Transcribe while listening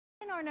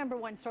our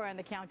 #1 story on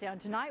the countdown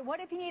tonight. What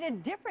if you need a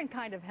different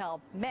kind of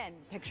help? Men,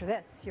 picture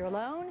this. You're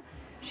alone.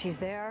 She's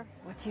there.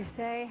 What do you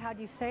say? How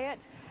do you say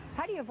it?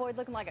 How do you avoid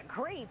looking like a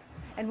creep?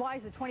 And why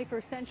is the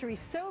 21st century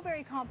so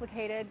very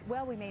complicated?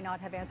 Well, we may not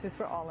have answers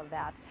for all of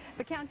that.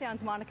 But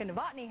Countdown's Monica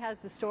Novotny has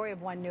the story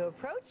of one new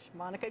approach.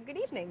 Monica, good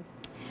evening.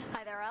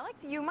 Hi there,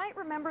 Alex. You might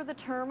remember the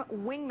term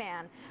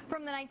wingman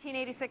from the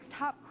 1986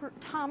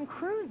 Tom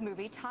Cruise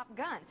movie, Top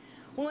Gun.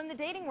 Well, in the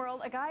dating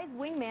world, a guy's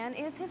wingman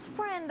is his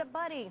friend, a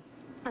buddy.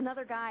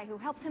 Another guy who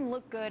helps him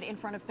look good in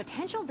front of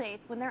potential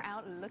dates when they're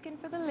out looking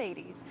for the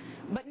ladies.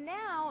 But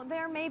now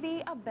there may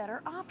be a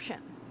better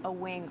option, a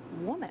wing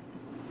woman.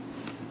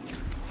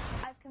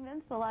 I've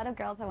convinced a lot of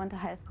girls I went to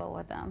high school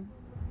with them.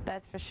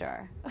 That's for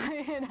sure.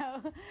 You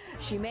know?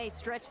 She may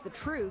stretch the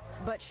truth,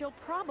 but she'll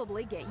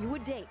probably get you a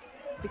date,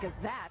 because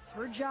that's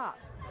her job.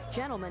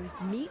 Gentlemen,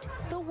 meet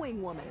the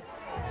wing woman.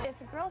 If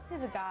a girl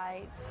sees a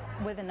guy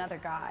with another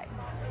guy,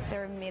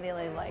 they're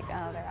immediately like,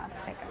 oh, they're out to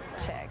pick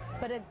up chicks.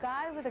 But a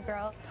guy with a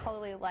girl is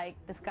totally like,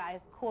 this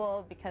guy's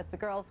cool because the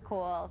girl's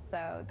cool,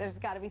 so there's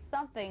got to be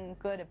something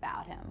good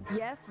about him.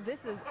 Yes,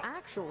 this is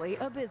actually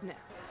a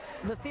business.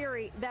 The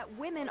theory that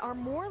women are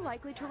more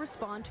likely to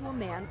respond to a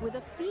man with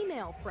a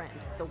female friend,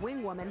 the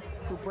wing woman,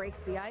 who breaks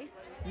the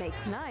ice,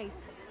 makes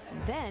nice,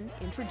 then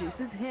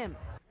introduces him.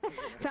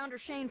 Founder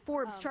Shane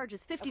Forbes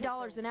charges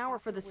 $50 an hour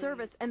for the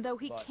service, and though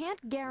he can't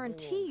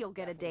guarantee you'll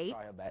get a date,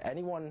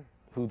 anyone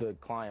who the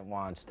client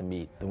wants to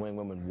meet, the wing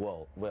woman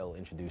will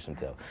introduce him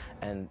to.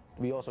 And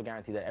we also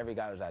guarantee that every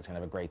guy who's out is going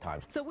to have a great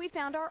time. So we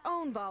found our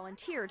own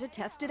volunteer to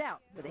test it out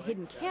with a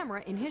hidden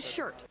camera in his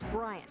shirt.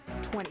 Brian,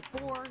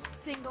 24,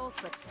 single,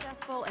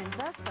 successful, and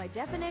thus, by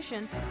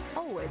definition,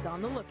 always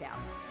on the lookout.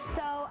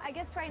 So I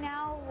guess right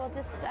now we'll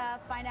just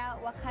find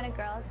out what kind of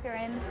girls you're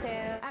into.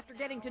 After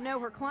getting to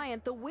know her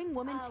client, the wing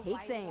woman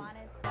takes aim.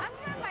 I'm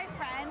here with my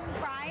friend,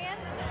 Brian,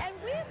 and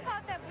we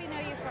thought that we know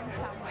you from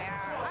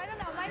somewhere. I don't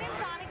know, my name's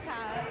Monica.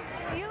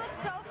 You look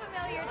so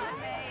familiar to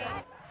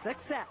me.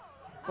 Success.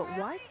 But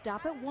why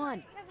stop at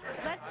one?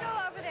 Let's go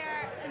over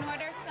there and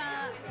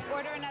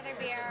order another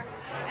beer,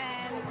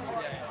 and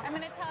I'm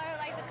going to tell her,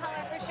 like, the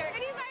color for sure.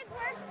 Do you guys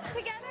work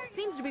together?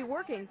 Seems to be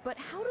working, but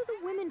how do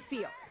the women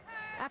feel?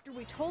 After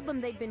we told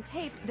them they'd been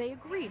taped, they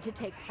agreed to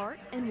take part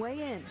and weigh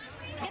in.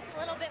 It's a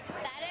little bit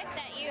pathetic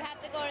that you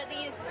have to go to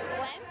these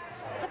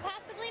lengths to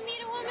possibly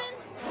meet a woman.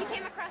 He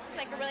came across as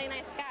like a really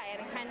nice guy,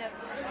 and kind of,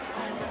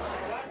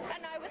 I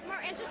don't know, I was more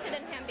interested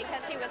in him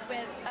because he was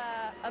with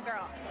a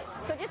girl.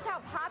 So just how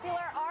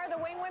popular are the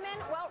wing women?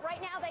 Well,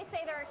 right now they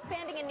say they're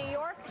expanding in New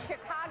York,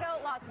 Chicago,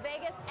 Las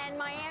Vegas, and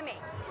Miami.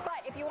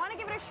 But if you want to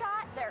give it a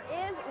shot, there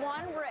is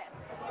one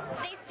risk.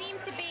 They seem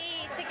to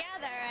be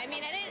together. I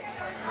mean,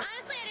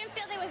 honestly, I didn't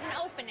feel there was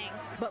an opening.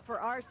 But for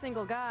our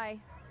single guy,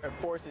 it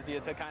forces you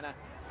to kind of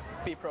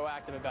be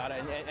proactive about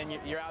it, and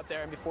you're out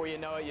there, and before you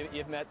know it,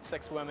 you've met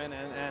 6 women,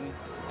 and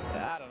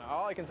I don't know,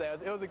 all I can say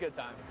is it was a good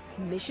time.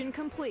 Mission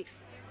complete,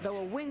 though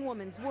a wing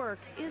woman's work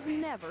is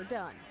never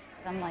done.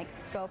 I'm like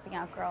scoping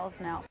out girls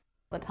now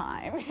all the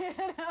time. You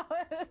know,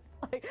 it's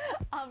like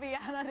I'll be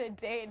out on a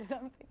date and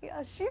I'm thinking,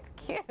 oh, she's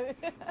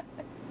cute.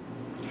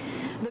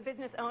 The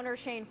business owner,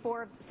 Shane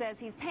Forbes, says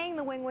he's paying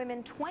the wing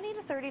women $20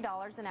 to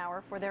 $30 an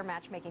hour for their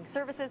matchmaking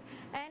services,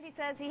 and he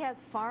says he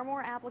has far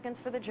more applicants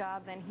for the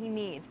job than he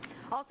needs.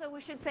 Also, we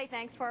should say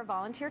thanks to our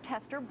volunteer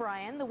tester,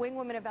 Brian. The wing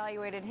woman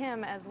evaluated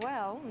him as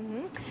well,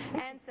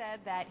 and said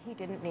that he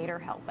didn't need her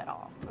help at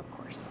all, of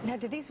course. Now,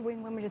 do these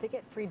wing women, do they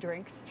get free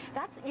drinks?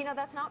 That's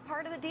not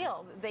part of the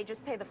deal. They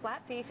just pay the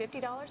flat fee,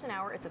 $50 an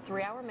hour. It's a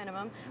 3-hour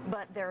minimum,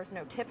 but there's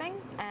no tipping,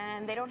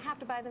 and they don't have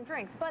to buy them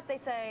drinks. But they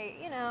say,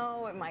 you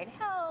know, it might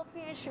help.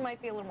 She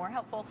might be a little more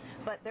helpful,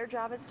 but their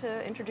job is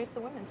to introduce the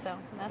women, so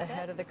that's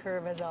Ahead of the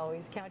curve, as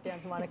always.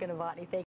 Countdown's Monica Novotny. Thank you.